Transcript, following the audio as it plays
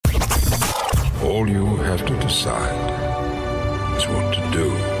All you have to decide is what to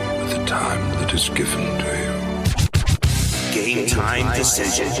do with the time that is given to you. Game time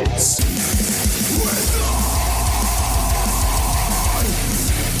decisions.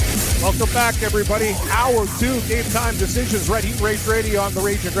 Welcome back, everybody. Hour 2, Game Time Decisions, Red Heat Rage Radio. I'm the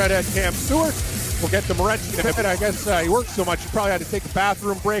Raging Redhead, Cam Stewart. We'll get to Moretz in a bit. I guess he works so much, he probably had to take a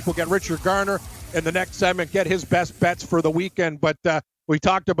bathroom break. We'll get Richard Garner in the next segment, get his best bets for the weekend. But we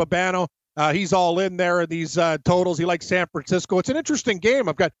talked to Babano. He's all in there in these totals. He likes San Francisco. It's an interesting game.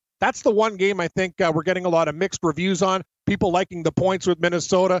 That's the one game I think we're getting a lot of mixed reviews on. People liking the points with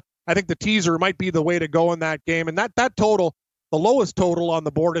Minnesota. I think the teaser might be the way to go in that game. And that total, the lowest total on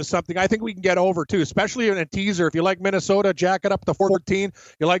the board, is something I think we can get over too, especially in a teaser. If you like Minnesota, jack it up to 14.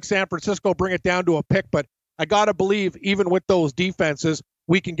 You like San Francisco, bring it down to a pick. But I got to believe even with those defenses,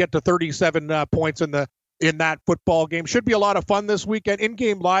 we can get to 37 points in that football game. Should be a lot of fun this weekend.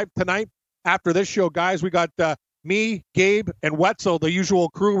 In-game live tonight after this show, guys. We got me, Gabe, and Wetzel, the usual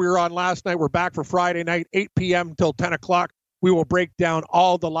crew we were on last night. We're back for Friday night, 8 p.m. until 10 o'clock. We will break down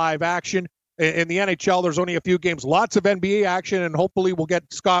all the live action. In the NHL, there's only a few games, lots of NBA action, and hopefully we'll get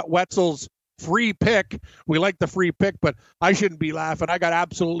Scott Wetzel's free pick. We like the free pick, but I shouldn't be laughing. I got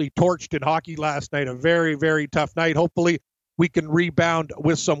absolutely torched in hockey last night, a very, very tough night. Hopefully we can rebound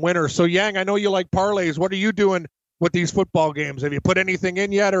with some winners. So, Yang, I know you like parlays. What are you doing with these football games? Have you put anything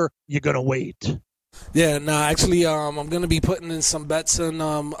in yet, or you going to wait? Yeah, actually, I'm going to be putting in some bets. And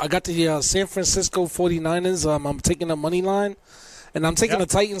I got the San Francisco 49ers. I'm taking the money line. And I'm taking the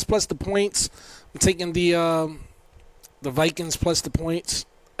Titans plus the points. I'm taking the Vikings plus the points,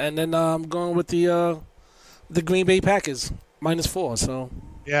 and then I'm going with the Green Bay Packers -4. So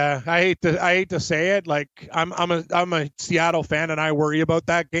yeah, I hate to say it. Like I'm a Seattle fan, and I worry about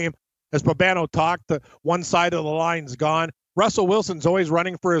that game. As Babano talked, the one side of the line's gone. Russell Wilson's always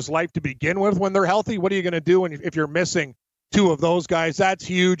running for his life to begin with. When they're healthy, what are you going to do if you're missing two of those guys? That's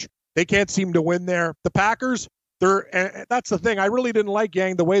huge. They can't seem to win there. The Packers. That's the thing. I really didn't like,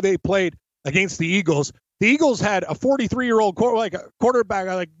 Yang, the way they played against the Eagles. The Eagles had a 43-year-old quarterback.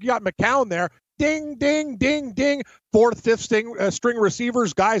 Like, you got McCown there. Ding, ding, ding, ding. Fourth, fifth string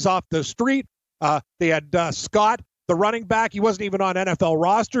receivers, guys off the street. They had Scott, the running back. He wasn't even on NFL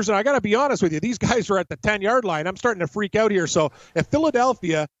rosters. And I got to be honest with you, these guys are at the 10-yard line. I'm starting to freak out here. So if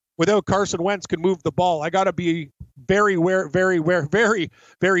Philadelphia, without Carson Wentz, can move the ball, I got to be very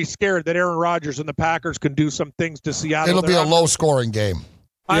scared that Aaron Rodgers and the Packers can do some things to Seattle. It'll be a low-scoring game.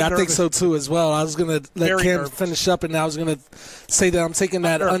 Yeah, I think so too as well. I was going to let Cam finish up, and I was going to say that I'm taking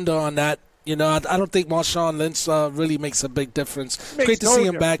that under on that. You know, I don't think Marshawn Lynch really makes a big difference. Great to see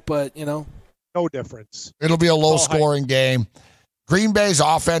him back, but, no difference. It'll be a low-scoring game. Green Bay's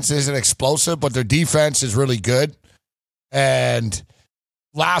offense isn't explosive, but their defense is really good. And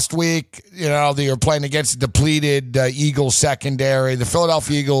last week, they were playing against a depleted Eagles secondary. The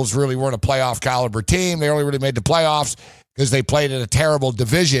Philadelphia Eagles really weren't a playoff caliber team. They only really made the playoffs because they played in a terrible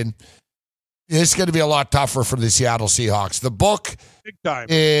division. It's going to be a lot tougher for the Seattle Seahawks. The book big time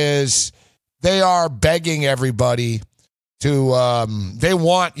is they are begging everybody to they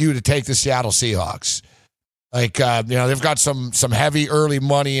want you to take the Seattle Seahawks. Like, they've got some heavy early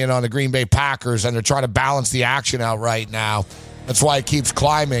money in on the Green Bay Packers, and they're trying to balance the action out right now. That's why it keeps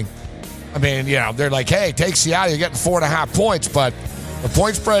climbing. I mean, they're like, hey, take Seattle. You're getting 4.5 points, but the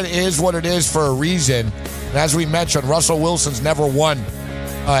point spread is what it is for a reason. And as we mentioned, Russell Wilson's never won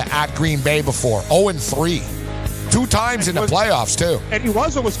at Green Bay before. 0-3. 2 times in the playoffs, too. And he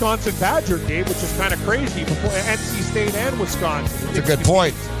was a Wisconsin Badger, Dave, which is kind of crazy, before NC State and Wisconsin. That's a good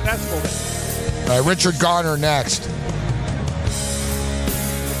point. Successful. All right, Richard Garner next.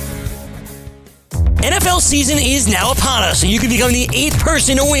 NFL season is now upon us, and you can become the 8th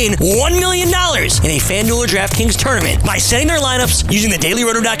person to win $1 million in a FanDuel or DraftKings tournament by setting their lineups using the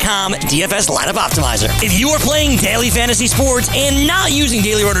DailyRoto.com DFS lineup optimizer. If you are playing daily fantasy sports and not using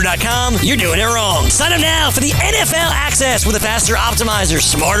DailyRoto.com, you're doing it wrong. Sign up now for the NFL access with a faster optimizer,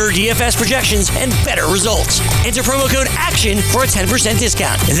 smarter DFS projections, and better results. Enter promo code ACTION for a 10%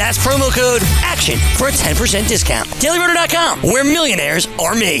 discount. That's promo code ACTION for a 10% discount. DailyRoto.com, where millionaires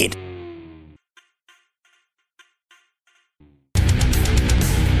are made.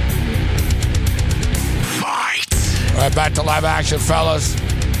 All right, back to live action, fellas.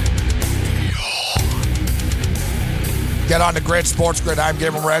 Get on the grid, Sports Grid. I'm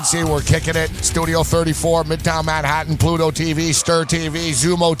Gabriel Morency. We're kicking it. Studio 34, Midtown Manhattan, Pluto TV, Stir TV,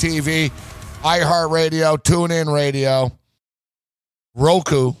 Zumo TV, iHeartRadio, TuneIn Radio,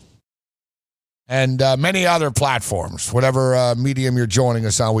 Roku, and many other platforms. Whatever medium you're joining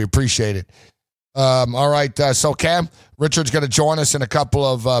us on, we appreciate it. All right, so Cam, Richard's going to join us in a couple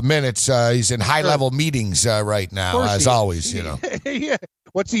of minutes. He's in high-level meetings right now, as always, you know. Yeah.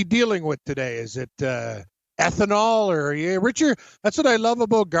 What's he dealing with today? Is it ethanol or Richard? That's what I love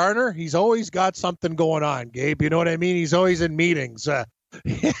about Garner. He's always got something going on, Gabe. You know what I mean? He's always in meetings.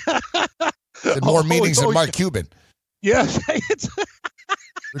 More meetings than Mark Cuban. Yes.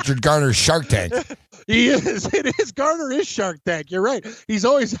 Richard Garner's Shark Tank. He is. It is. Garner is Shark Tank. You're right. He's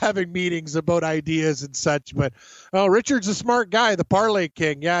always having meetings about ideas and such. But Richard's a smart guy, the parlay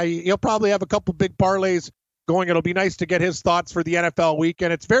king. Yeah, he'll probably have a couple big parlays going. It'll be nice to get his thoughts for the NFL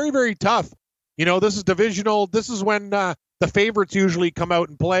weekend. It's very, very tough. You know, this is divisional. This is when the favorites usually come out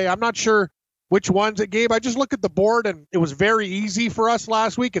and play. I'm not sure which ones. Gabe, I just look at the board, and it was very easy for us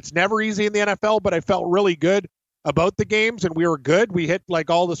last week. It's never easy in the NFL, but I felt really good about the games, and we were good. We hit like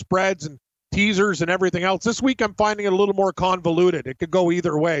all the spreads and teasers and everything else. This week I'm finding it a little more convoluted. It could go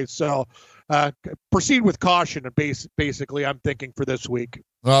either way. So proceed with caution, basically, I'm thinking for this week.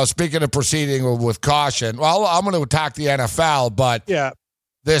 Well, speaking of proceeding with caution, well, I'm going to attack the NFL, but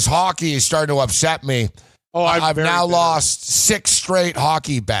this hockey is starting to upset me. Oh, I've now lost 6 straight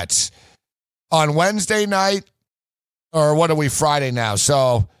hockey bets on Wednesday night, or what are we, Friday now?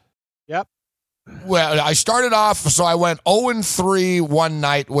 So, yep. Well, I started off, so I went 0-3 one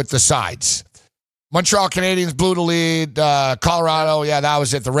night with the sides. Montreal Canadiens blew the lead. Colorado, that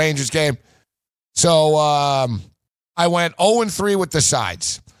was it, the Rangers game. So I went 0-3 with the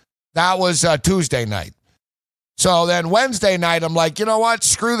sides. That was Tuesday night. So then Wednesday night, I'm like, you know what?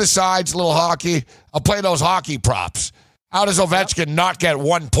 Screw the sides, a little hockey. I'll play those hockey props. How does Ovechkin not get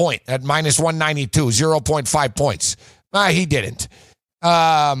 1 point at minus 192, 0.5 points? He didn't.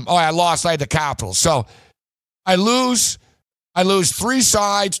 I lost. I had the Capitals. So I lose 3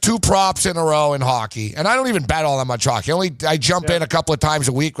 sides, 2 props in a row in hockey. And I don't even bet all that much hockey. I jump in a couple of times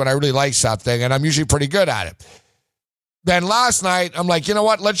a week when I really like something, and I'm usually pretty good at it. Then last night, I'm like, you know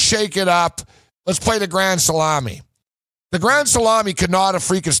what? Let's shake it up. Let's play the Grand Salami. The Grand Salami could not have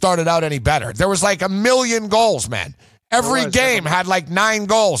freaking started out any better. There was like 1 million goals, man. Every game had like 9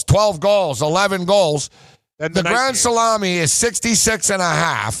 goals, 12 goals, 11 goals. The Grand Salami is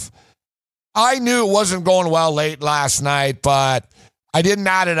 66.5. I knew it wasn't going well late last night, but I didn't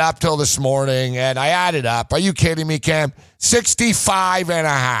add it up till this morning, and I added up. Are you kidding me, Cam?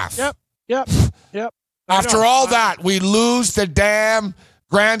 65.5. Yep. After all that, we lose the damn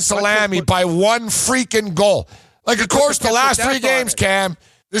Grand Salami by 1 freaking goal. Like, of course, the last 3 games, Cam,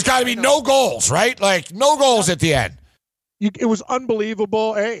 there's got to be no goals, right? Like, no goals at the end. It was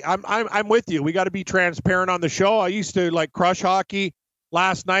unbelievable. Hey, I'm with you. We got to be transparent on the show. I used to crush hockey.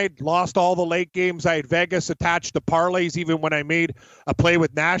 Last night, lost all the late games. I had Vegas attached to parlays. Even when I made a play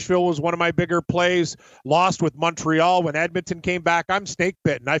with Nashville was one of my bigger plays. Lost with Montreal when Edmonton came back. I'm snake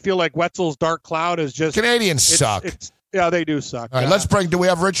bitten. I feel like Wetzel's dark cloud is just Canadians suck. They do suck. All right, do we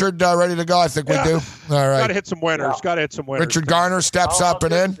have Richard ready to go? I think we do. All right. Got to hit some winners. Richard Garner steps up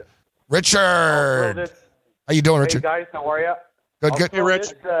and in. Richard. How you doing, Richard? Hey, guys. How are you? Good. Hey, Rich.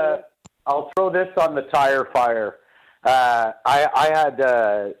 I'll throw this on the tire fire. I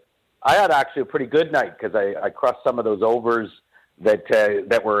had actually a pretty good night because I crushed some of those overs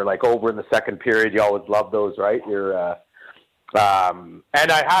that were like over in the second period. You always love those, right? And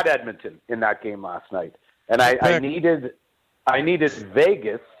I had Edmonton in that game last night, and I needed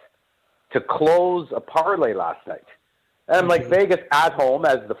Vegas to close a parlay last night. And I'm like, Vegas at home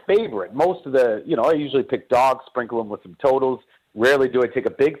as the favorite. Most of I usually pick dogs, sprinkle them with some totals. Rarely do I take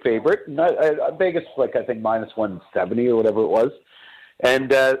a big favorite. Vegas, I think, minus 170 or whatever it was. And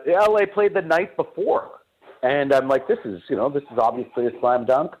LA played the night before. And I'm like, this is obviously a slam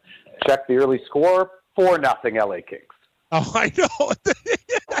dunk. Check the early score, 4-0 LA Kings. Oh, I know.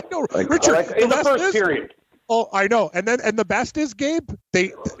 I know. Richard, in the first period. Oh, I know. And the best is, Gabe,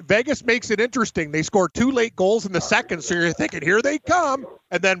 Vegas makes it interesting. They score 2 late goals in the second, so you're thinking, here they come.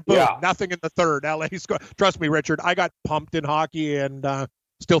 And then, boom, nothing in the third. LA scored. Trust me, Richard, I got pumped in hockey and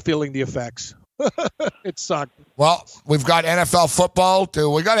still feeling the effects. It sucked. Well, we've got NFL football, too.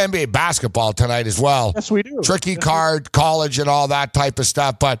 We got NBA basketball tonight as well. Yes, we do. Tricky card, college, and all that type of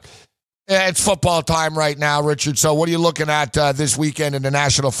stuff. But it's football time right now, Richard. So what are you looking at this weekend in the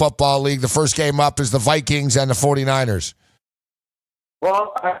National Football League? The first game up is the Vikings and the 49ers.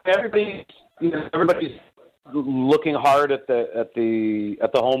 Well, everybody's looking hard at the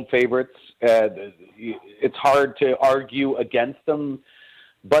home favorites. It's hard to argue against them.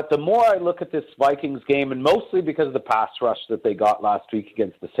 But the more I look at this Vikings game, and mostly because of the pass rush that they got last week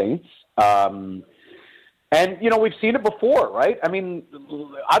against the Saints, and we've seen it before, right? I mean,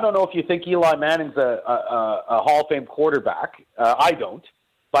 I don't know if you think Eli Manning's a Hall of Fame quarterback. I don't.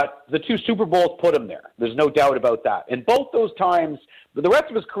 But the 2 Super Bowls put him there. There's no doubt about that. And both those times, the rest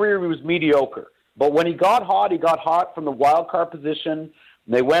of his career, he was mediocre. But when he got hot from the wild card position.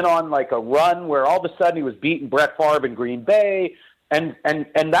 They went on like a run where all of a sudden he was beating Brett Favre in Green Bay. And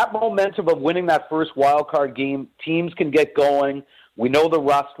that momentum of winning that first wild card game, teams can get going. We know the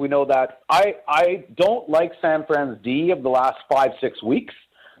rust. We know that. I don't like San Fran's D of the last 5-6 weeks.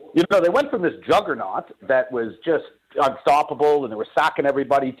 You know, they went from this juggernaut that was just unstoppable and they were sacking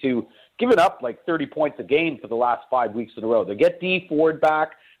everybody to giving up like 30 points a game for the last 5 weeks in a row. They get D Ford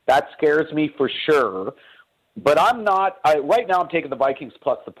back. That scares me for sure. But right now I'm taking the Vikings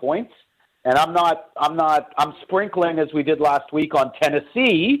plus the points. And I'm sprinkling, as we did last week, on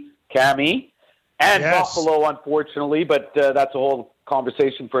Tennessee, Cammy, and Buffalo, unfortunately, but that's a whole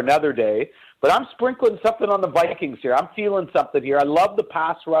conversation for another day. But I'm sprinkling something on the Vikings here. I'm feeling something here. I love the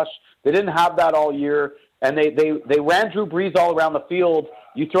pass rush. They didn't have that all year, and they ran Drew Brees all around the field.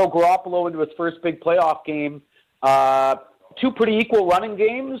 You throw Garoppolo into his first big playoff game. 2 pretty equal running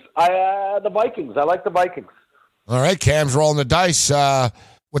games. The Vikings. I like the Vikings. All right, Cam's rolling the dice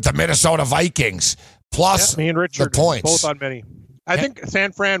with the Minnesota Vikings. Plus me and Richard, the points. Both on many. I think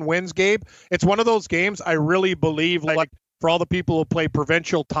San Fran wins, Gabe. It's one of those games I really believe, like for all the people who play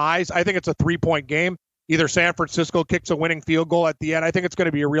provincial ties, I think it's a 3-point game. Either San Francisco kicks a winning field goal at the end. I think it's going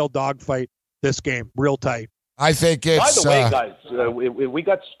to be a real dogfight this game, real tight. I think it's... By the way, guys, we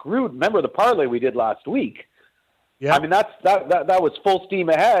got screwed. Remember the parlay we did last week? Yeah. I mean, that was full steam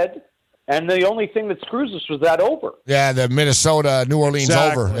ahead. And the only thing that screws us was that over. Yeah, the Minnesota-New Orleans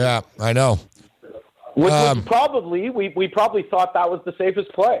over. Yeah, I know. Which was probably, we probably thought that was the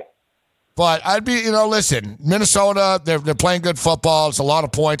safest play. But I'd be, listen, Minnesota, they're playing good football. It's a lot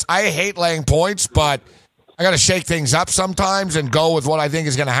of points. I hate laying points, but I got to shake things up sometimes and go with what I think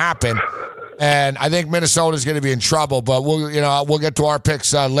is going to happen. And I think Minnesota's going to be in trouble, but we'll get to our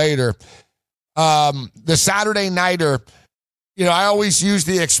picks later. The Saturday nighter, I always use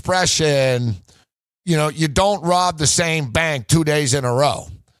the expression, you don't rob the same bank 2 days in a row,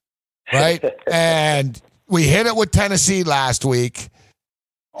 right? And we hit it with Tennessee last week,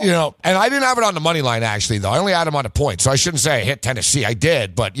 and I didn't have it on the money line, actually, though. I only had them on the points, so I shouldn't say I hit Tennessee. I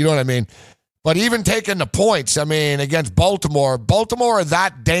did, but you know what I mean? But even taking the points, against Baltimore are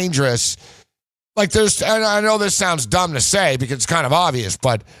that dangerous. Like, and I know this sounds dumb to say because it's kind of obvious,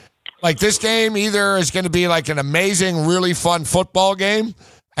 but like this game either is going to be like an amazing, really fun football game,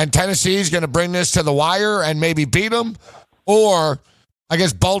 and Tennessee is going to bring this to the wire and maybe beat them, or I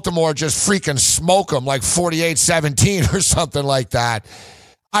guess Baltimore just freaking smoke them like 48-17 or something like that.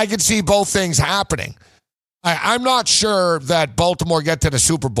 I could see both things happening. I'm not sure that Baltimore get to the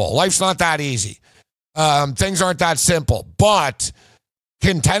Super Bowl. Life's not that easy. Things aren't that simple. But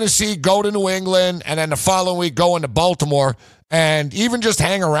can Tennessee go to New England and then the following week go into Baltimore and even just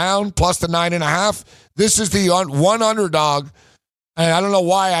hang around plus the 9.5? This is the one underdog. And I don't know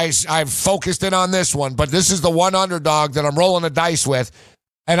why I've focused in on this one, but this is the one underdog that I'm rolling the dice with.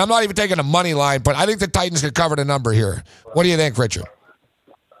 And I'm not even taking a money line, but I think the Titans could cover the number here. What do you think, Richard?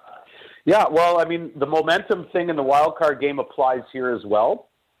 Yeah, well, the momentum thing in the wild card game applies here as well.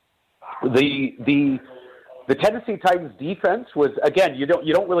 The Tennessee Titans defense was, again, you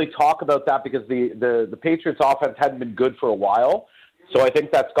don't really talk about that because the Patriots offense hadn't been good for a while. So I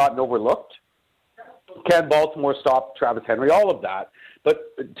think that's gotten overlooked. Can Baltimore stop Travis Henry? All of that.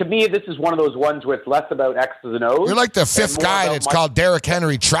 But to me, this is one of those ones where it's less about X's and O's. You're like the fifth guy that's called Derrick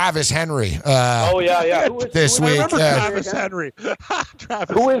Henry, Travis Henry. Yeah. This week. Travis Henry.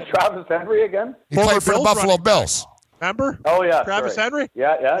 Who is Travis Henry again? He played for the Buffalo Bills. Remember? Oh, yeah. Travis Henry?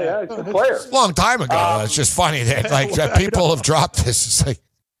 Yeah. He's a good player. Long time ago. It's just funny that people have dropped this. It's like,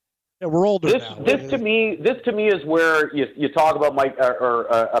 yeah, we're older now. This to me is where you talk about Mike or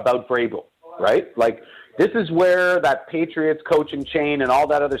about Vrabel, right? Like, this is where that Patriots coaching chain and all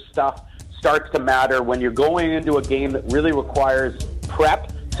that other stuff starts to matter when you're going into a game that really requires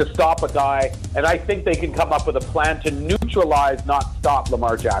prep to stop a guy. And I think they can come up with a plan to neutralize, not stop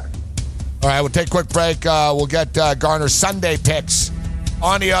Lamar Jackson. All right, we'll take a quick break. We'll get Garner's Sunday picks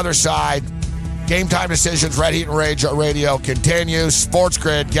on the other side. Game Time Decisions, Red Heat and Rage Radio continues. Sports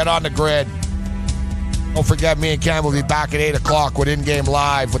Grid, get on the grid. Don't forget, me and Cam will be back at 8 o'clock with In Game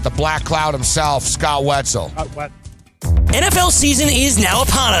Live with the Black Cloud himself, Scott Wetzel. NFL season is now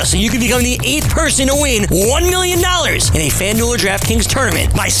upon us, and you can become the 8th person to win $1 million in a FanDuel or DraftKings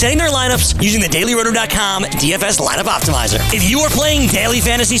tournament by setting their lineups using the DailyRoto.com DFS lineup optimizer. If you are playing daily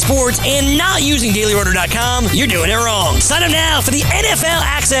fantasy sports and not using DailyRoto.com, you're doing it wrong. Sign up now for the NFL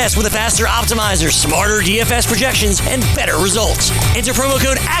access with a faster optimizer, smarter DFS projections, and better results. Enter promo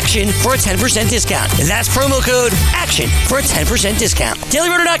code ACTION for a 10% discount. That's promo code ACTION for a 10% discount.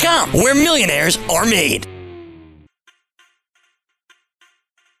 DailyRoto.com, where millionaires are made.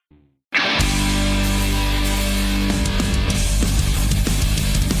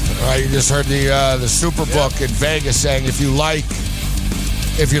 You just heard the Superbook in Vegas saying if you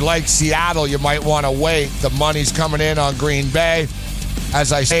like Seattle, you might want to wait. The money's coming in on Green Bay.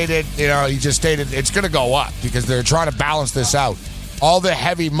 As I stated, he just stated it's going to go up because they're trying to balance this out. All the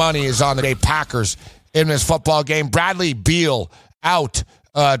heavy money is on the Bay Packers in this football game. Bradley Beal out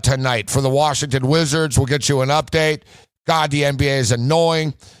tonight for the Washington Wizards. We'll get you an update. God, the NBA is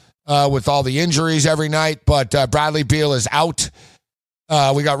annoying with all the injuries every night, but Bradley Beal is out.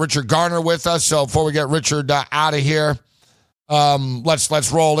 We got Richard Garner with us, so before we get Richard out of here,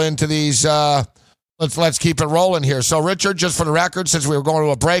 let's roll into these. Let's keep it rolling here. So, Richard, just for the record, since we were going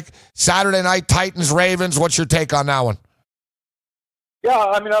to a break, Saturday night Titans Ravens. What's your take on that one? Yeah,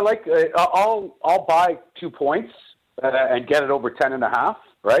 I mean, I like. I'll buy 2 points and get it over 10.5.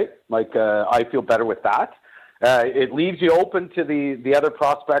 Right? Like, I feel better with that. It leaves you open to the other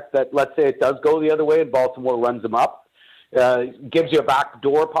prospect that, let's say, it does go the other way and Baltimore runs them up. Gives you a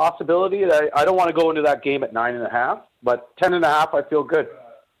backdoor possibility. I don't want to go into that game at 9.5, but 10.5, I feel good.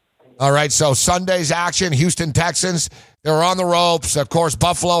 All right, so Sunday's action, Houston Texans, they were on the ropes. Of course,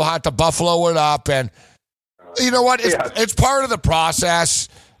 Buffalo had to Buffalo it up, and you know what? It's part of the process.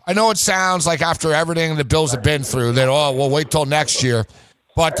 I know it sounds like after everything the Bills have been through that, we'll wait till next year,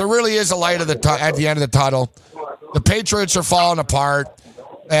 but there really is a light at the end of the tunnel. The Patriots are falling apart.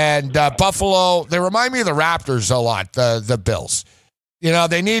 And Buffalo, they remind me of the Raptors a lot, the Bills.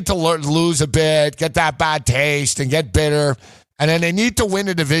 They need to lose a bit, get that bad taste, and get bitter. And then they need to win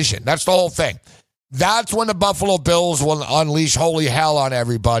a division. That's the whole thing. That's when the Buffalo Bills will unleash holy hell on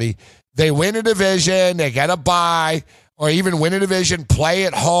everybody. They win a division, they get a bye, or even win a division, play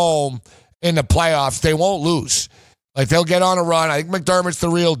at home in the playoffs. They won't lose. Like, they'll get on a run. I think McDermott's the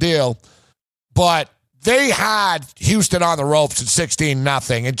real deal. But they had Houston on the ropes at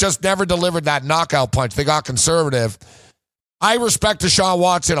 16-0 and just never delivered that knockout punch. They got conservative. I respect Deshaun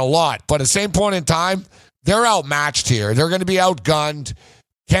Watson a lot, but at the same point in time, they're outmatched here. They're going to be outgunned.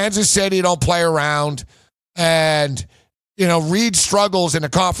 Kansas City don't play around. And, Reed struggles in the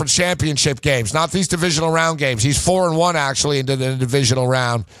conference championship games, not these divisional round games. He's 4-1, actually, into the divisional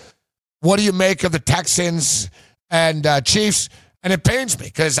round. What do you make of the Texans and Chiefs? And it pains me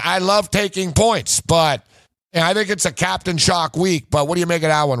because I love taking points, but I think it's a captain shock week. But what do you make of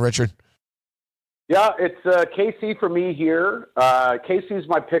that one, Richard? Yeah, it's KC for me here. KC is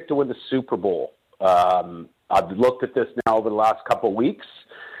my pick to win the Super Bowl. I've looked at this now over the last couple of weeks.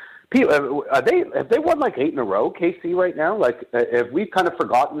 Have they won like 8 in a row, KC, right now? Like, have we kind of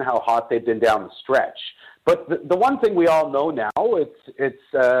forgotten how hot they've been down the stretch? But the one thing we all know now,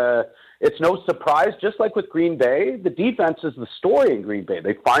 it's no surprise, just like with Green Bay, the defense is the story in Green Bay.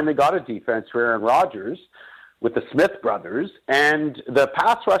 They finally got a defense for Aaron Rodgers with the Smith brothers, and the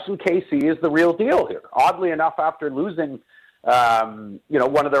pass rush in KC is the real deal here. Oddly enough, after losing,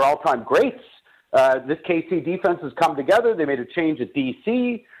 one of their all-time greats, this KC defense has come together. They made a change at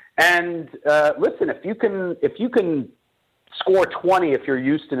DC, and listen, if you can score 20 if you're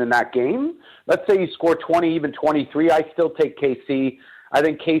Houston in that game, let's say you score 20, even 23, I still take KC. I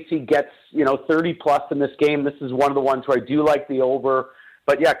think KC gets, 30 plus in this game. This is one of the ones where I do like the over.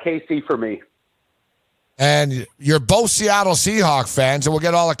 But yeah, KC for me. And you're both Seattle Seahawks fans, and we'll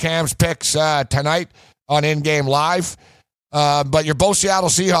get all of Cam's picks tonight on In Game Live. But you're both Seattle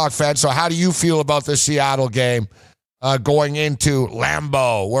Seahawks fans, so how do you feel about this Seattle game going into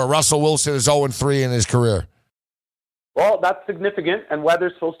Lambeau, where Russell Wilson is 0-3 in his career? Well, that's significant, and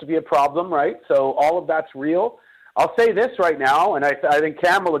weather's supposed to be a problem, right? So all of that's real. I'll say this right now, and I think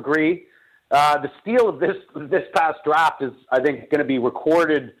Cam will agree. The steal of this past draft is, I think, going to be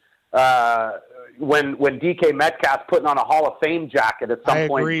recorded when DK Metcalf's putting on a Hall of Fame jacket at some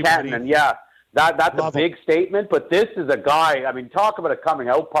point in Canton. And yeah, that's a big statement. But this is a guy. I mean, talk about a coming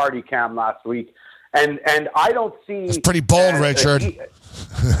out party, Cam, last week. And I don't see. It's pretty bold, Richard.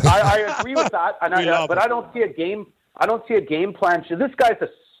 I agree with that, but I don't see a game. I don't see a game plan. This guy's a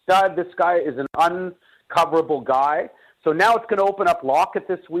stud. This guy is an uncoverable guy. So now it's going to open up Lockett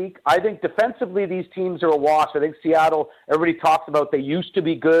this week. I think defensively these teams are a wash. I think Seattle, everybody talks about they used to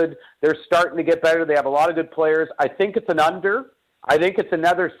be good. They're starting to get better. They have a lot of good players. I think it's an under. I think it's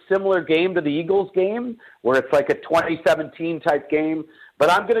another similar game to the Eagles game where it's like a 2017 type game. But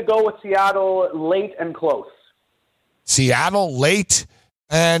I'm going to go with Seattle late and close. Seattle late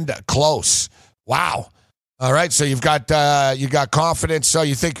and close. Wow. All right, so you've got confidence. So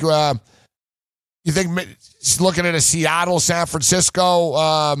you think looking at a Seattle San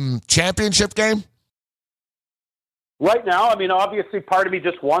Francisco championship game? Right now, I mean, obviously, part of me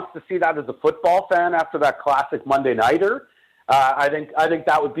just wants to see that as a football fan after that classic Monday nighter. I think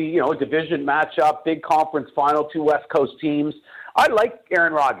that would be a division matchup, big conference final, two West Coast teams. I like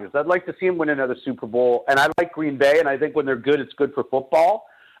Aaron Rodgers. I'd like to see him win another Super Bowl, and I like Green Bay. And I think when they're good, it's good for football.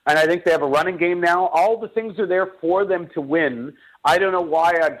 And I think they have a running game now. All the things are there for them to win. I don't know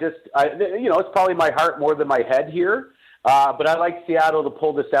why. It's probably my heart more than my head here. But I like Seattle to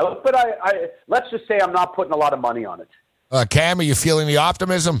pull this out. But I let's just say I'm not putting a lot of money on it. Cam, are you feeling the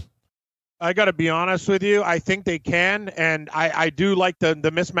optimism? I got to be honest with you. I think they can, and I do like the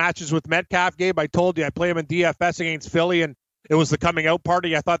mismatches with Metcalf. Gabe, I told you I play him in DFS against Philly, and it was the coming out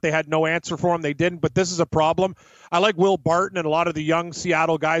party. I thought they had no answer for him. They didn't, but this is a problem. I like Will Barton and a lot of the young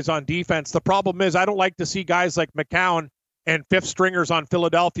Seattle guys on defense. The problem is I don't like to see guys like McCown and fifth stringers on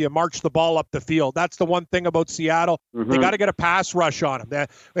Philadelphia march the ball up the field. That's the one thing about Seattle. Mm-hmm. They got to get a pass rush on him.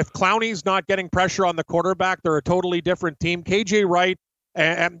 If Clowney's not getting pressure on the quarterback, they're a totally different team. KJ Wright,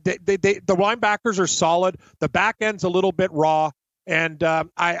 and the linebackers are solid. The back end's a little bit raw. And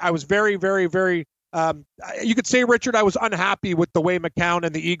I was very, very, very you could say, Richard, I was unhappy with the way McCown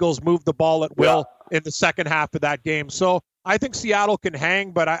and the Eagles moved the ball at will in the second half of that game. So I think Seattle can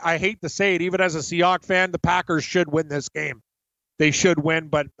hang, but I hate to say it, even as a Seahawks fan, the Packers should win this game. They should win,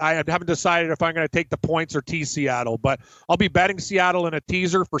 but I haven't decided if I'm going to take the points or tease Seattle. But I'll be betting Seattle in a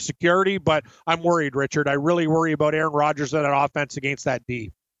teaser for security, but I'm worried, Richard. I really worry about Aaron Rodgers and that offense against that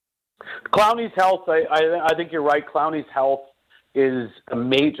D. Clowney's health, I think you're right. Clowney's health is a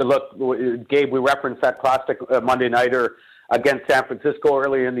major look. Gabe, we referenced that classic Monday nighter against San Francisco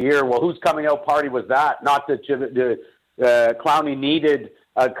earlier in the year. Well, whose coming out party was that? Not that Clowney needed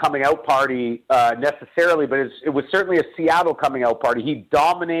a coming out party necessarily, but it was certainly a Seattle coming out party. He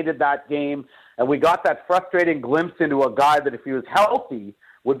dominated that game, and we got that frustrating glimpse into a guy that if he was healthy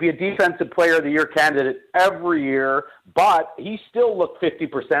would be a defensive player of the year candidate every year, but he still looked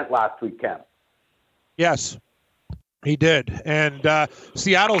 50% last week, Ken. Yes. He did, and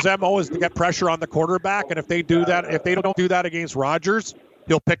Seattle's MO is to get pressure on the quarterback, and if they do that, if they don't do that against Rodgers,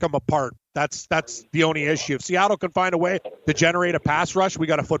 he'll pick them apart. That's the only issue. If Seattle can find a way to generate a pass rush, we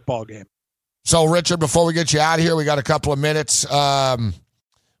got a football game. So, Richard, before we get you out of here, we got a couple of minutes. We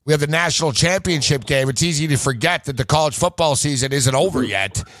have the national championship game. It's easy to forget that the college football season isn't over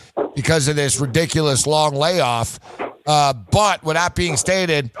yet because of this ridiculous long layoff. But with that being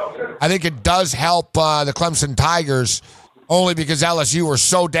stated, I think it does help the Clemson Tigers only because LSU were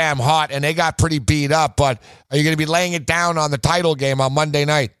so damn hot and they got pretty beat up. But are you going to be laying it down on the title game on Monday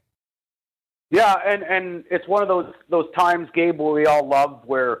night? Yeah, and it's one of those times, Gabe, where we all love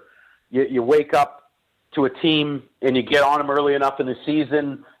where you wake up to a team and you get on them early enough in the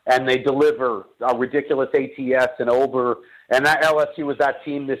season and they deliver a ridiculous ATS and over. And that LSU was that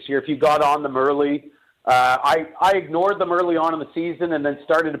team this year. If you got on them early, I ignored them early on in the season and then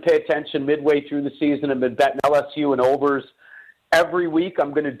started to pay attention midway through the season and been betting LSU and overs every week.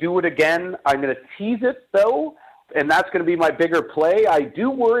 I'm going to do it again. I'm going to tease it, though, and that's going to be my bigger play. I do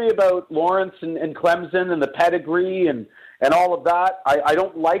worry about Lawrence and Clemson and the pedigree and all of that. I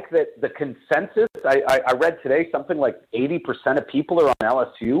don't like that the consensus. I read today something like 80% of people are on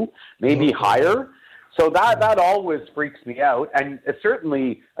LSU, maybe higher. So that always freaks me out. And it's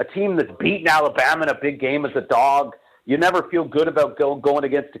certainly a team that's beaten Alabama in a big game as a dog. You never feel good about going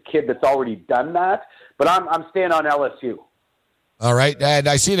against a kid that's already done that. But I'm staying on LSU. All right. And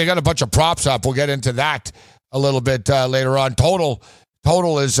I see they got a bunch of props up. We'll get into that a little bit later on. Total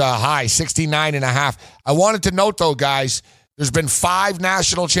is high, 69.5. I wanted to note, though, guys, there's been 5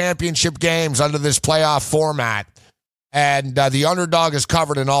 national championship games under this playoff format. And the underdog is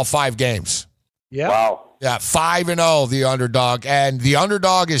covered in all 5 games. Yeah. Wow. Yeah, 5-0, the underdog. And the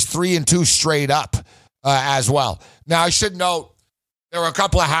underdog is 3-2 straight up as well. Now, I should note, there were a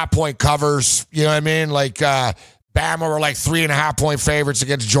couple of half-point covers. You know what I mean? Like, Bama were like 3.5-point favorites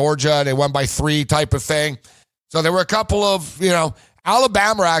against Georgia. They won by 3 type of thing. So there were a couple of,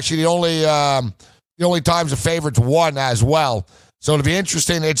 Alabama are actually the only times the favorites won as well. So it'll be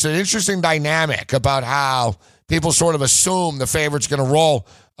interesting. It's an interesting dynamic about how people sort of assume the favorite's going to roll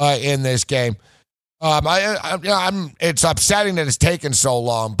in this game. It's upsetting that it's taken so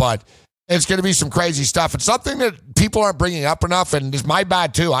long, but it's going to be some crazy stuff. It's something that people aren't bringing up enough, and it's my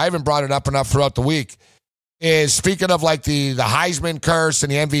bad too. I haven't brought it up enough throughout the week. Is speaking of like the Heisman curse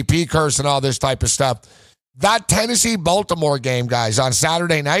and the MVP curse and all this type of stuff. That Tennessee-Baltimore game, guys, on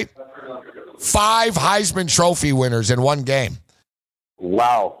Saturday night, 5 Heisman Trophy winners in one game.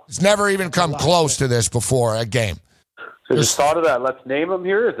 Wow. It's never even come close to this before, a game. So just thought of that. Let's name them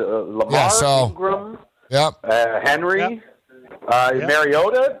here. Is it Lamar, Ingram, Henry,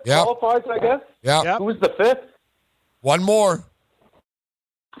 Mariota qualifies, I guess? Yeah. Who was the 5th? One more.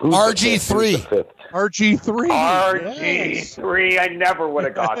 RG3. RG3. RG3. I never would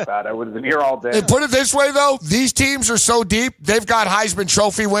have got that. I would have been here all day. Hey, put it this way, though. These teams are so deep, they've got Heisman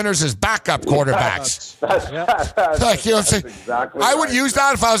Trophy winners as backup quarterbacks. That's you know what I'm saying? Exactly I would use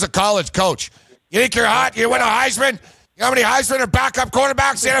that if I was a college coach. You think you're hot? You win a Heisman? You know how many Heisman are backup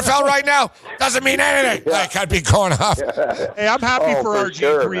quarterbacks in the NFL right now? Doesn't mean anything. Like, I'd be going off. Hey, I'm happy for RG3,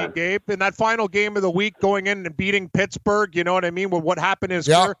 sure, Gabe. In that final game of the week, going in and beating Pittsburgh, you know what I mean? With what happened in his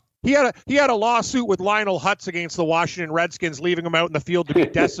career. He had a lawsuit with Lionel Hutz against the Washington Redskins, leaving him out in the field to be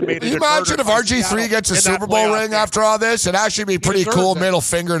decimated. Can you imagine if RG3 gets a Super Bowl ring after all this? It'd actually be pretty cool middle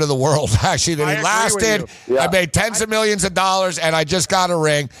finger to the world, actually, that he lasted. I made tens of millions of dollars, and I just got a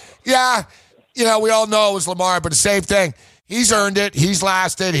ring. Yeah, you know, we all know it was Lamar, but the same thing. He's earned it. He's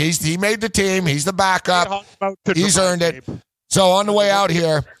lasted. He made the team. He's the backup. He's earned it. So on the way out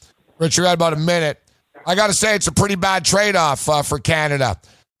here, Richard, had about a minute. I got to say it's a pretty bad trade-off for Canada.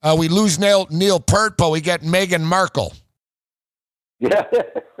 We lose Neil Peart, but we get Meghan Markle. Yeah,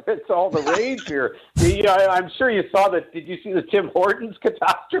 it's all the rage here. I'm sure you saw that. Did you see the Tim Hortons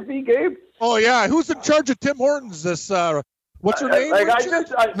catastrophe, Gabe? Oh, yeah. Who's in charge of Tim Hortons? What's her name?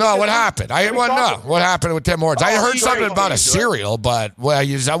 What happened? I want to know what happened with Tim Hortons. I heard something about a cereal, but So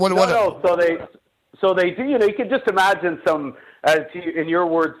they do. You know, you can just imagine some. In your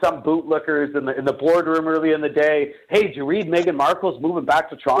words, some bootlickers in the boardroom early in the day. Hey, did you read Meghan Markle's moving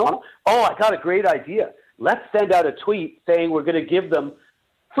back to Toronto? Oh, I got a great idea. Let's send out a tweet saying we're going to give them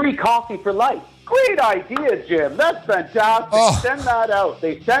free coffee for life. Great idea, Jim. That's fantastic. Oh. Send that out.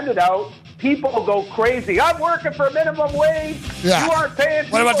 They send it out. People go crazy. I'm working for minimum wage. Yeah. You aren't paying.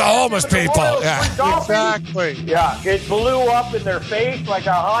 What about the homeless people? Yeah. Exactly. Yeah, it blew up in their face like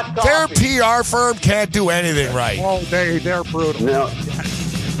a hot coffee. Their PR firm can't do anything right. Oh, they're brutal. No.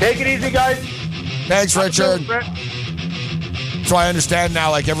 Take it easy, guys. Thanks, Richard. So I understand now,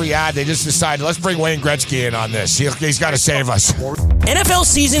 like every ad, they just decided, let's bring Wayne Gretzky in on this. He's got to save us. NFL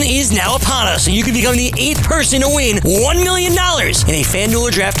season is now upon us, and you can become the 8th person to win $1 million in a FanDuel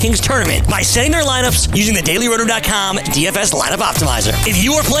or DraftKings tournament by setting their lineups using the DailyRoto.com DFS lineup optimizer. If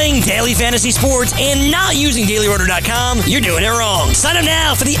you are playing daily fantasy sports and not using DailyRoto.com, you're doing it wrong. Sign up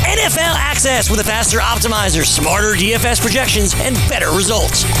now for the NFL access with a faster optimizer, smarter DFS projections, and better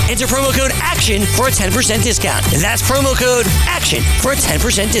results. Enter promo code ACTION for a 10% discount. That's promo code ACTION for a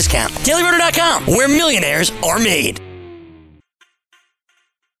 10% discount. DailyRoto.com, where millionaires are made.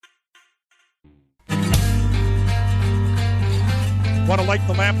 Want to light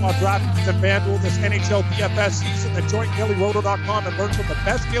the lamp on DraftKings and FanDuel this NHL DFS season? Then join DailyRoto.com and learn from the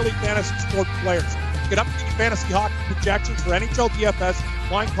best daily fantasy sport players. Get updated fantasy hockey projections for NHL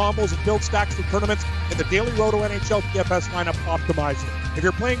DFS, line combos, and build stacks for tournaments in the Daily Roto NHL DFS lineup optimizer. If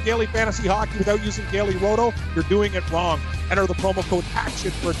you're playing daily fantasy hockey without using Daily Roto, you're doing it wrong. Enter the promo code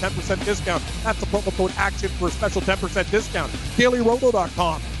ACTION for a 10% discount. That's the promo code ACTION for a special 10% discount.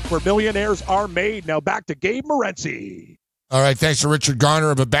 DailyRoto.com, where millionaires are made. Now back to Gabe Morency. All right, thanks to Richard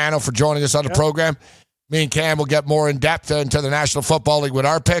Garner of Babano for joining us on the program. Me and Cam will get more in depth into the National Football League with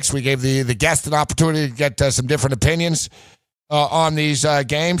our picks. We gave the guest an opportunity to get some different opinions on these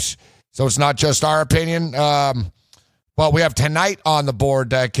games, so it's not just our opinion. But we have tonight on the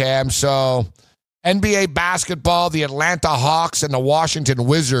board, Cam. So NBA basketball, the Atlanta Hawks and the Washington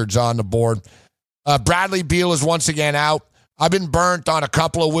Wizards on the board. Bradley Beal is once again out. I've been burnt on a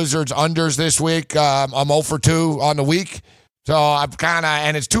couple of Wizards unders this week. I'm 0 for 2 on the week. So I'm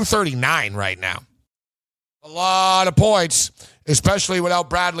and it's 239 right now. A lot of points, especially without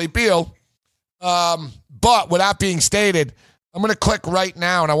Bradley Beal. But with that being stated, I'm going to click right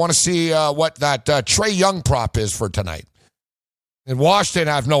now, and I want to see what that Trae Young prop is for tonight. In Washington,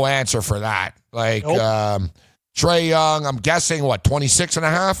 I have no answer for that. Trae Young, I'm guessing,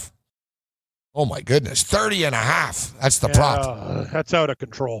 26.5? Oh, my goodness, 30.5. That's the prop. That's out of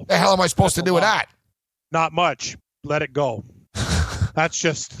control. What the hell am I supposed to do with that? Not much. Let it go. That's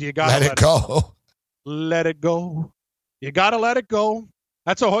just, you got to let it go. Let it go. You got to let it go.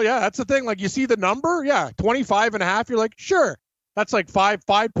 That's the thing. Like, you see the number? Yeah, 25.5. You're like, sure. That's like five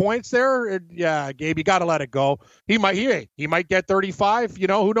points there. Yeah, Gabe, you got to let it go. He might get 35. You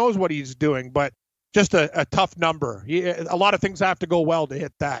know, who knows what he's doing, but just a tough number. A lot of things have to go well to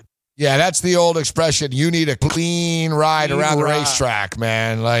hit that. Yeah, that's the old expression. You need a clean ride around the racetrack,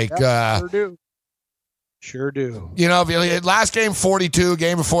 man. Like, sure do. Sure do. You know, last game 42,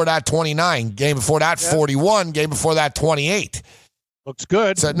 game before that 29, game before that 41, game before that 28. Looks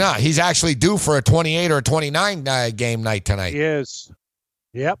good. So, no, he's actually due for a 28 or a 29 game night tonight. He is.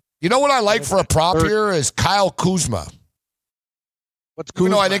 Yep. You know what I like for a prop here is Kyle Kuzma. What's Kuzma?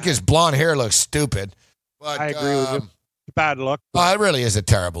 Even though I think his blonde hair looks stupid. But, I agree with you. Bad look. Oh, it really is a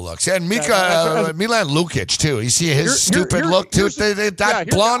terrible look. And Milan Lukic, too. You see his stupid look, too? That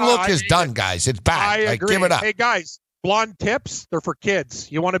blonde look is done, guys. It's bad. I agree. Give it up. Hey, guys, blonde tips, they're for kids.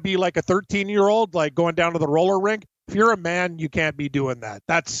 You want to be like a 13-year-old, like going down to the roller rink? If you're a man, you can't be doing that.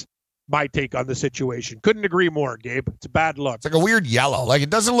 That's my take on the situation. Couldn't agree more, Gabe. It's a bad look. It's like a weird yellow. Like, it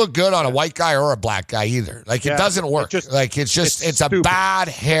doesn't look good on a white guy or a black guy either. Like, it doesn't work. It's a bad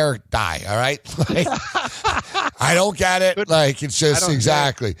hair dye, all right? Like, I don't get it. Like, it's just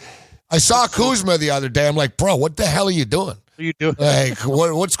exactly. I saw Kuzma the other day. I'm like, bro, what the hell are you doing? What are you doing? Like,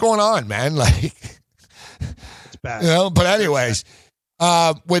 what's going on, man? Like, it's bad. You know, but anyways,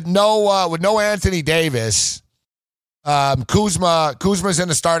 with no Anthony Davis, Kuzma's in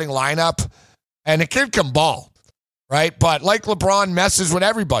the starting lineup, and the kid can ball, right? But like LeBron messes with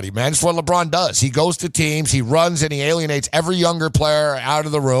everybody, man. It's what LeBron does. He goes to teams, he runs, and he alienates every younger player out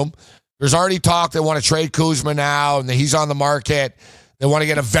of the room. There's already talk they want to trade Kuzma now, and he's on the market. They want to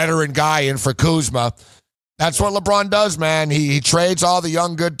get a veteran guy in for Kuzma. That's what LeBron does, man. He trades all the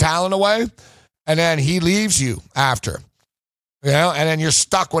young, good talent away, and then he leaves you after. You know, and then you're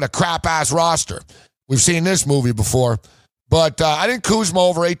stuck with a crap-ass roster. We've seen this movie before. But I think Kuzma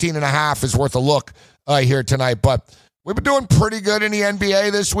over 18.5 is worth a look here tonight. But we've been doing pretty good in the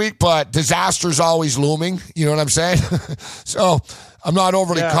NBA this week, but disaster's always looming. You know what I'm saying? So I'm not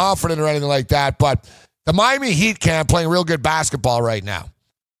overly confident or anything like that. But the Miami Heat camp playing real good basketball right now.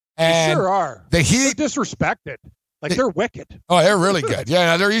 And they sure are. The Heat... They're disrespected. Like, they're wicked. Oh, they're really good.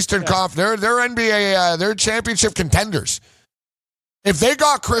 Yeah, they're Eastern Conference. They're NBA, they're championship contenders. If they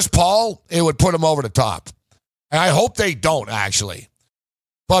got Chris Paul, it would put them over the top. And I hope they don't, actually.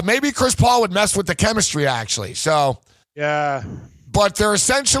 But maybe Chris Paul would mess with the chemistry, actually. So, yeah. But they're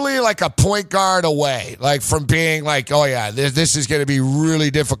essentially like a point guard away, like from being like, oh, yeah, this is going to be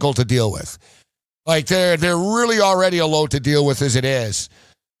really difficult to deal with. Like, they're really already a load to deal with as it is.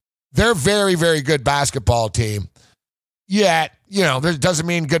 They're a very, very good basketball team. Yet, you know, that doesn't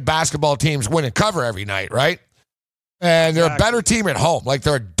mean good basketball teams win and cover every night, right? And they're a better team at home. Like,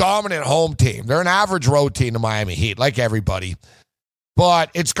 they're a dominant home team. They're an average road team, the Miami Heat, like everybody.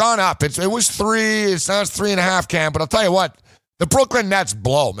 But it's gone up. It was 3. It's now 3.5, Cam. But I'll tell you what, the Brooklyn Nets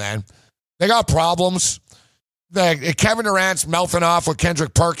blow, man. They got problems. Kevin Durant's melting off with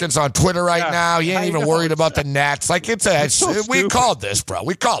Kendrick Perkins on Twitter right now. He ain't even worried about the Nets. Like, so we called this, bro.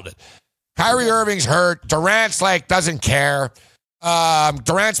 We called it. Kyrie Irving's hurt. Durant's, like, doesn't care.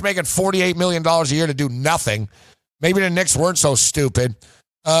 Durant's making $48 million a year to do nothing. Maybe the Knicks weren't so stupid.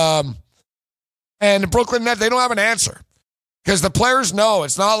 And the Brooklyn Nets, they don't have an answer. Because the players know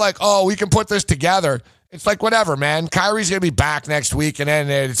it's not like, oh, we can put this together. It's like, whatever, man. Kyrie's going to be back next week, and then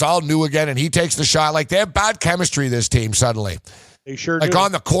it's all new again, and he takes the shot. Like, they have bad chemistry, this team, suddenly. They sure do. Like,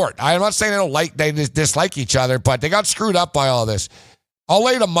 on the court. I'm not saying they dislike each other, but they got screwed up by all this. I'll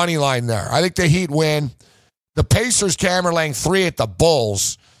lay the money line there. I think the Heat win. The Pacers, Cam, are laying 3 at the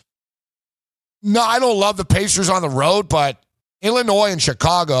Bulls. No, I don't love the Pacers on the road, but Illinois and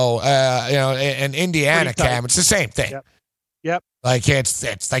Chicago, and Indiana, Cam, it's the same thing. Yep. Like,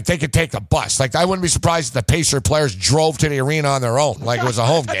 it's like they could take the bus. Like, I wouldn't be surprised if the Pacer players drove to the arena on their own, like it was a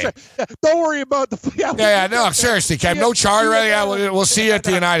home game. Don't worry about the... No, seriously, Cam, no charter. Yeah, we'll see you at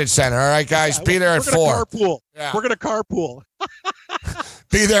the United Center. All right, guys, be there at 4. Carpool. Yeah. We're going to carpool.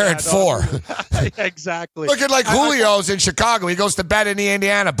 Be there at 4. Exactly. Look at, like, Julio's in Chicago. He goes to bed in the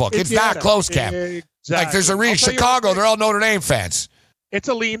Indiana book. It's that close, Cam. Exactly. Like, there's a reason. Chicago, they're all Notre Dame fans. It's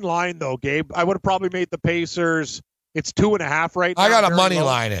a lean line, though, Gabe. I would have probably made the Pacers... It's 2.5 right now. I got a money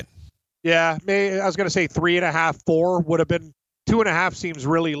line it. Yeah, I was going to say 3.5, 4 would have been. 2.5 seems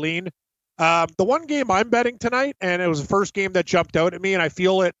really lean. The one game I'm betting tonight, and it was the first game that jumped out at me, and I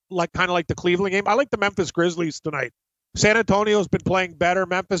feel it like kind of like the Cleveland game. I like the Memphis Grizzlies tonight. San Antonio's been playing better.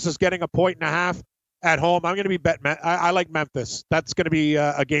 Memphis is getting 1.5 at home. I'm going to be betting. I like Memphis. That's going to be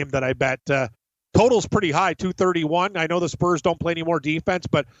a game that I bet. Total's pretty high, 231. I know the Spurs don't play any more defense,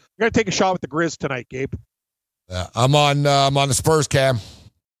 but I'm going to take a shot with the Grizz tonight, Gabe. I'm on the Spurs, Cam.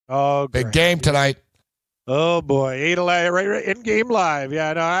 Oh, big game tonight. Oh boy, 8-11, right in game live.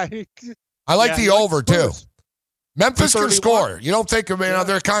 Yeah, no, I like the over too. Memphis can 231. score. You don't think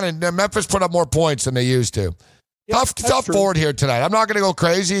they're kind of Memphis put up more points than they used to. Yeah, Tough forward here tonight. I'm not going to go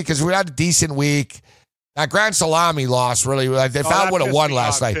crazy because we had a decent week. That Grand Salami loss really. If I would have won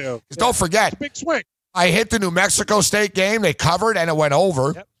last night, don't forget. Big swing. I hit the New Mexico State game. They covered and it went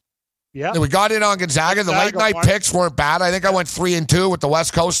over. Yep. Yeah, we got in on Gonzaga. The late night picks weren't bad. I think I went 3-2 with the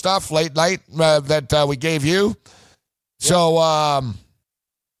West Coast stuff late night that we gave you. Yep. So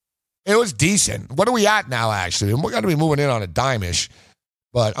it was decent. What are we at now? Actually, we're going to be moving in on a dime-ish,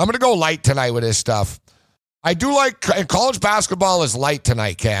 but I'm going to go light tonight with this stuff. I do like college basketball is light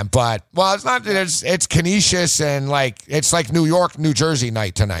tonight, Cam, but it's not. It's Canisius and it's like New York, New Jersey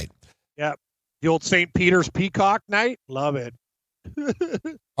night tonight. Yep, the old St. Peter's Peacock night. Love it.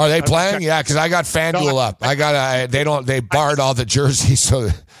 Are they playing? Yeah, because I got FanDuel up. They barred all the jerseys. So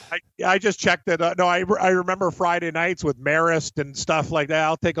I just checked it. No, I remember Friday nights with Marist and stuff like that.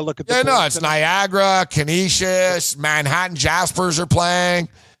 I'll take a look at the it's Niagara, Canisius, Manhattan Jaspers are playing.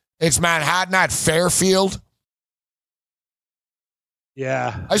 It's Manhattan at Fairfield.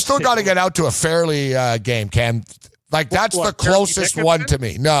 Yeah. I still got to get out to a Fairleigh game, Cam. That's the closest one to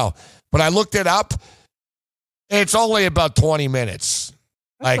me. No, but I looked it up. It's only about 20 minutes.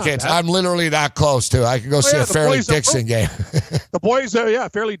 I'm literally that close to it. I can go see a Fairleigh Dixon game. The boys,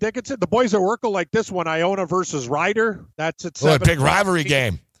 Fairleigh Dickinson. The boys at work will like this one, Iona versus Ryder. That's at 7. A big rivalry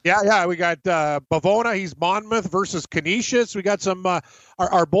game. Yeah. We got Bavona. He's Monmouth versus Canisius. We got some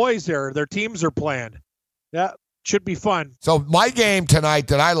our boys there. Their teams are playing. Yeah, should be fun. So my game tonight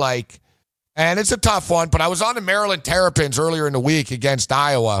that I like, and it's a tough one, but I was on the Maryland Terrapins earlier in the week against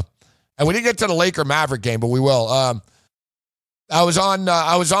Iowa, and we didn't get to the Laker Maverick game, but we will. I was on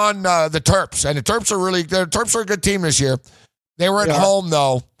the Terps, and the Terps are a good team this year. They were at home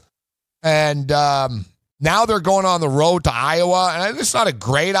though, and now they're going on the road to Iowa, and it's not a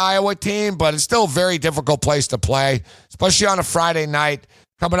great Iowa team, but it's still a very difficult place to play, especially on a Friday night,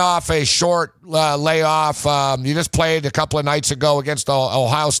 coming off a short layoff. You just played a couple of nights ago against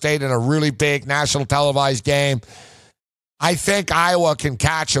Ohio State in a really big national televised game. I think Iowa can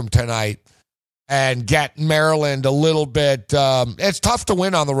catch them tonight and get Maryland a little bit. It's tough to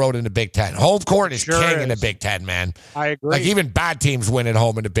win on the road in the Big Ten. Home court is king in the Big Ten, man. I agree. Even bad teams win at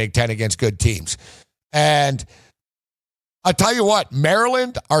home in the Big Ten against good teams. And I'll tell you what,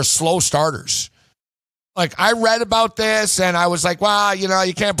 Maryland are slow starters. I read about this, and I was like, well,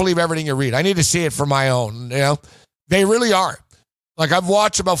 you can't believe everything you read. I need to see it for my own, They really are. I've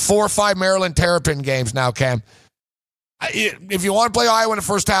watched about 4 or 5 Maryland Terrapin games now, Cam. If you want to play Iowa in the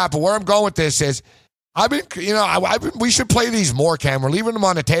first half, but where I'm going with this is, we should play these more, Cam. We're leaving them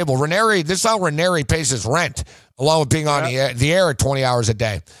on the table. This is how Ranieri pays his rent, along with being on the air 20 hours a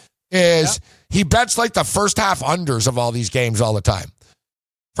day, he bets the first half unders of all these games all the time.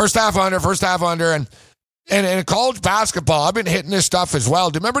 First half under, and in college basketball, I've been hitting this stuff as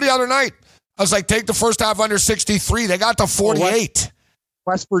well. Do you remember the other night? I was take the first half under 63. They got to 48.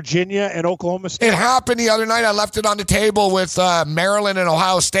 West Virginia and Oklahoma State. It happened the other night. I left it on the table with Maryland and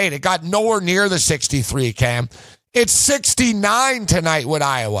Ohio State. It got nowhere near the 63, Cam. It's 69 tonight with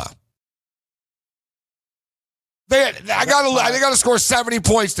Iowa. They got to score 70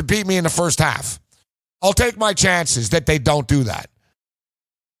 points to beat me in the first half. I'll take my chances that they don't do that.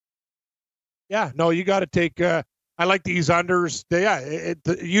 Yeah, no, you got to take. I like these unders.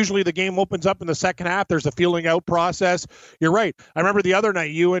 Usually the game opens up in the second half. There's a feeling out process. You're right. I remember the other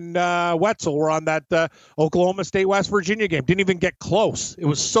night you and Wetzel were on that Oklahoma State West Virginia game. Didn't even get close. It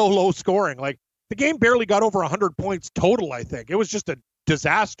was so low scoring. The game barely got over 100 points total. I think it was just a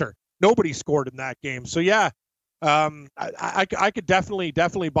disaster. Nobody scored in that game. So yeah, I could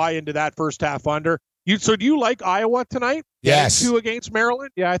definitely buy into that first half under. So do you like Iowa tonight? Yes. 2 against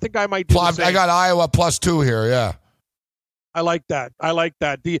Maryland? Yeah, I think I might do the same. I got Iowa +2 here, yeah. I like that.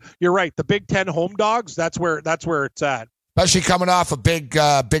 You're right. The Big Ten home dogs, that's where it's at. Especially coming off a big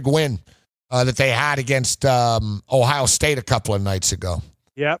win that they had against Ohio State a couple of nights ago.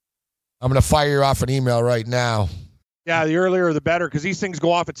 Yep. I'm going to fire you off an email right now. Yeah, the earlier the better, because these things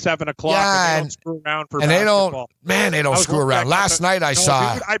go off at 7 o'clock. Yeah, and they don't screw around for and basketball. They don't screw around. Last night I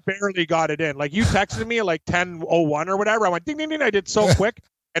saw. Dude, I barely got it in. You texted me at 10:01 or whatever. I went ding ding ding. I did so quick,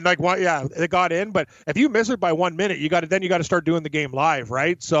 and it got in. But if you miss it by 1 minute, you got to start doing the game live,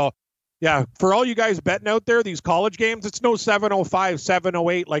 right? So, yeah, for all you guys betting out there, these college games, it's no 7:05,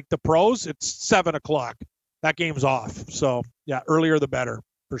 7:08 like the pros. It's 7 o'clock. That game's off. So, yeah, earlier the better.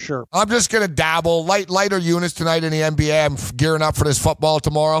 For sure. I'm just going to dabble. Lighter units tonight in the NBA. I'm gearing up for this football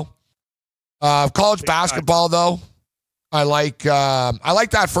tomorrow. College basketball, though. I like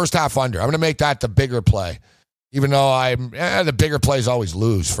that first half under. I'm going to make that the bigger play, even though the bigger plays always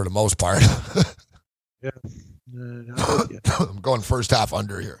lose for the most part. Yeah. I'm going first half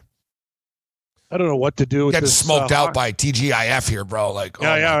under here. I don't know what to do with Getting this. Smoked out by TGIF here, bro. Like,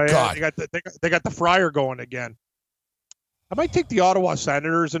 yeah. God. They got the fryer going again. I might take the Ottawa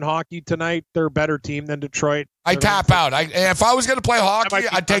Senators in hockey tonight. They're a better team than Detroit. I tap out. If I was going to play hockey,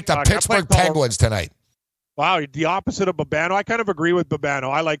 I'd take the Pittsburgh Penguins tonight. Wow, the opposite of Babano. I kind of agree with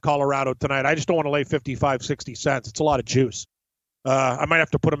Babano. I like Colorado tonight. I just don't want to lay 55, 60 cents. It's a lot of juice. I might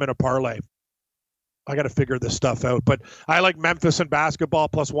have to put them in a parlay. I got to figure this stuff out. But I like Memphis in basketball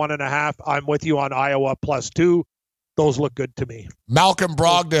plus 1.5. I'm with you on Iowa plus 2. Those look good to me. Malcolm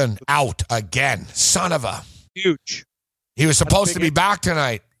Brogdon out again. Son of a. Huge. He was supposed to be back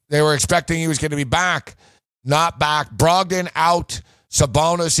tonight. They were expecting he was going to be back. Not back. Brogdon out.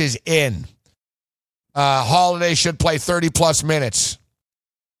 Sabonis is in. Holiday should play 30-plus minutes.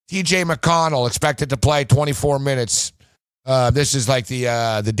 TJ McConnell expected to play 24 minutes. This is like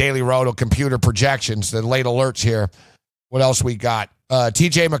the Daily Roto computer projections, the late alerts here. What else we got?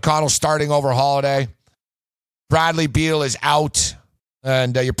 TJ McConnell starting over Holiday. Bradley Beal is out,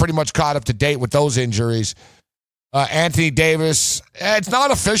 and you're pretty much caught up to date with those injuries. Anthony Davis, it's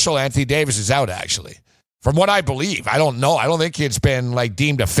not official. Anthony Davis is out, actually. From what I believe. I don't know. I don't think it's been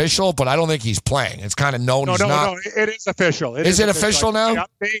deemed official, but I don't think he's playing. It's kind of known he's not. No, it is official. Is it official now?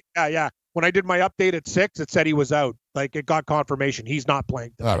 Yeah. When I did my update at 6, it said he was out. It got confirmation. He's not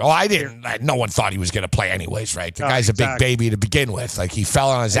playing. I didn't. No one thought he was going to play anyways, right? The guy's a big baby to begin with. He fell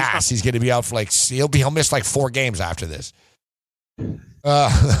on his ass. He's going to be out for he'll miss 4 games after this.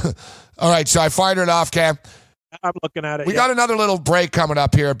 All right, so I fired it off, Cam. I'm looking at it. We got another little break coming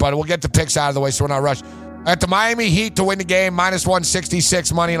up here, but we'll get the picks out of the way so we're not rushed. At the Miami Heat to win the game, minus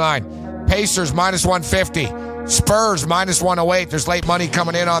 166 money line. Pacers, minus 150. Spurs, minus 108. There's late money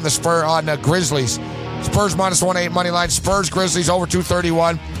coming in on the Grizzlies. Spurs, minus 108 money line. Spurs, Grizzlies, over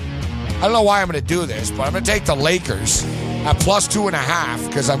 231. I don't know why I'm going to do this, but I'm going to take the Lakers at plus 2.5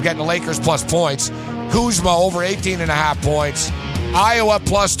 because I'm getting the Lakers plus points. Kuzma, over 18.5 points. Iowa,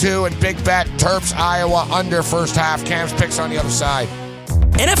 plus 2, and big bet, Terps, Iowa, under first half. Cam's picks on the other side.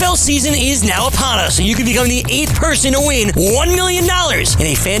 NFL season is now upon us, and you can become the 8th person to win $1 million in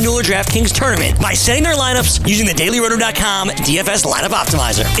a FanDuel or DraftKings tournament by setting their lineups using the DailyRoto.com DFS lineup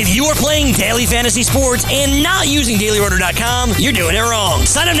optimizer. If you are playing daily fantasy sports and not using DailyRoto.com, you're doing it wrong.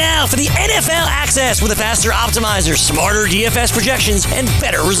 Sign up now for the NFL access with a faster optimizer, smarter DFS projections, and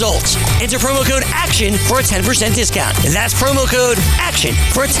better results. Enter promo code ACTION for a 10% discount. That's promo code ACTION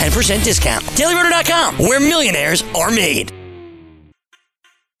for a 10% discount. DailyRoto.com, where millionaires are made.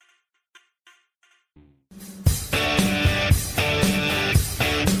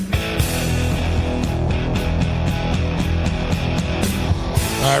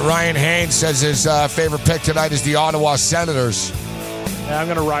 All right, Ryan Haynes says his favorite pick tonight is the Ottawa Senators. Yeah, I'm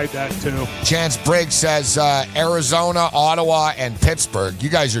going to ride that too. Chance Briggs says Arizona, Ottawa, and Pittsburgh. You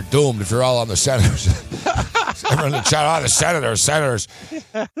guys are doomed if you're all on the Senators. Everyone in the chat, the Senators.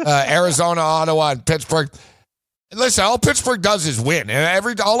 Arizona, Ottawa, and Pittsburgh. And listen, all Pittsburgh does is win.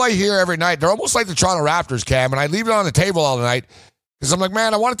 And all I hear every night, they're almost like the Toronto Raptors, Cam, and I leave it on the table all night because I'm like,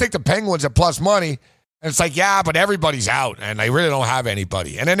 man, I want to take the Penguins at plus money. And it's like, yeah, but everybody's out, and they really don't have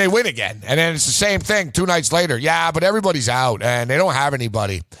anybody. And then they win again. And then it's the same thing 2 nights later. Yeah, but everybody's out, and they don't have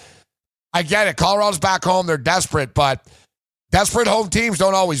anybody. I get it. Colorado's back home. They're desperate, but desperate home teams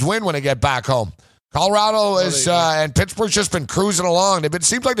don't always win when they get back home. Colorado is, and Pittsburgh's just been cruising along. It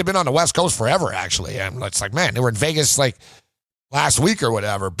seems like they've been on the West Coast forever, actually. And it's like, man, they were in Vegas last week or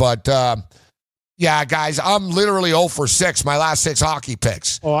whatever. But, yeah, guys, I'm literally 0 for 6, my last 6 hockey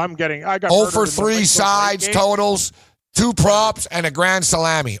picks. Oh, I got 0 for 3 sides, totals, 2 props, and a grand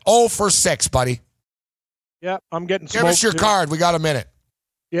salami. 0 for 6, buddy. Yeah, I'm getting Give us your card. We got a minute.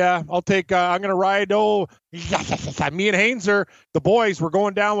 Yeah, I'll take, I'm going to ride, me and Haynes are, the boys, we're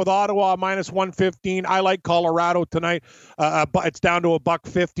going down with Ottawa, minus 115. I like Colorado tonight. But it's down to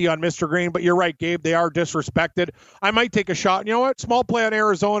 $1.50 on Mr. Green, but you're right, Gabe, they are disrespected. I might take a shot. You know what? Small play on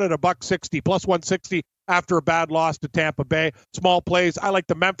Arizona at $1.60, plus 160 after a bad loss to Tampa Bay. Small plays. I like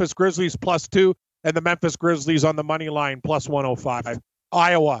the Memphis Grizzlies plus 2 and the Memphis Grizzlies on the money line plus 105.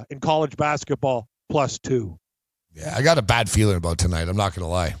 Iowa in college basketball plus 2. Yeah, I got a bad feeling about tonight. I'm not going to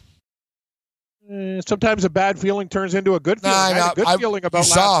lie. Sometimes a bad feeling turns into a good feeling. I had a good feeling about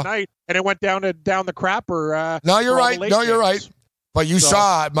last night, and it went down the crapper. No, you're right. But you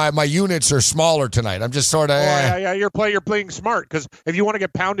saw my units are smaller tonight. I'm just sort of. Yeah. You're playing smart because if you want to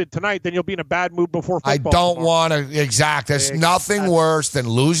get pounded tonight, then you'll be in a bad mood before football. I don't want to. Exactly. There's nothing worse than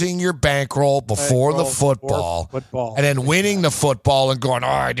losing your bankroll before the football, and then winning the football and going,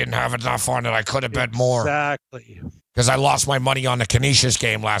 I didn't have enough on it. I could have bet more. Exactly. Because I lost my money on the Canisius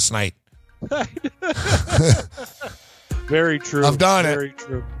game last night. Very true. I've done it. Very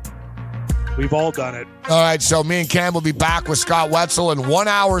true. We've all done it. All right, so me and Cam will be back with Scott Wetzel in 1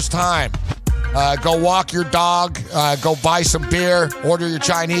 hour's time. Go walk your dog. Go buy some beer. Order your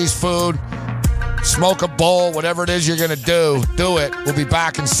Chinese food. Smoke a bowl. Whatever it is you're going to do, do it. We'll be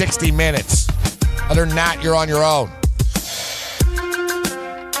back in 60 minutes. Other than that, you're on your own.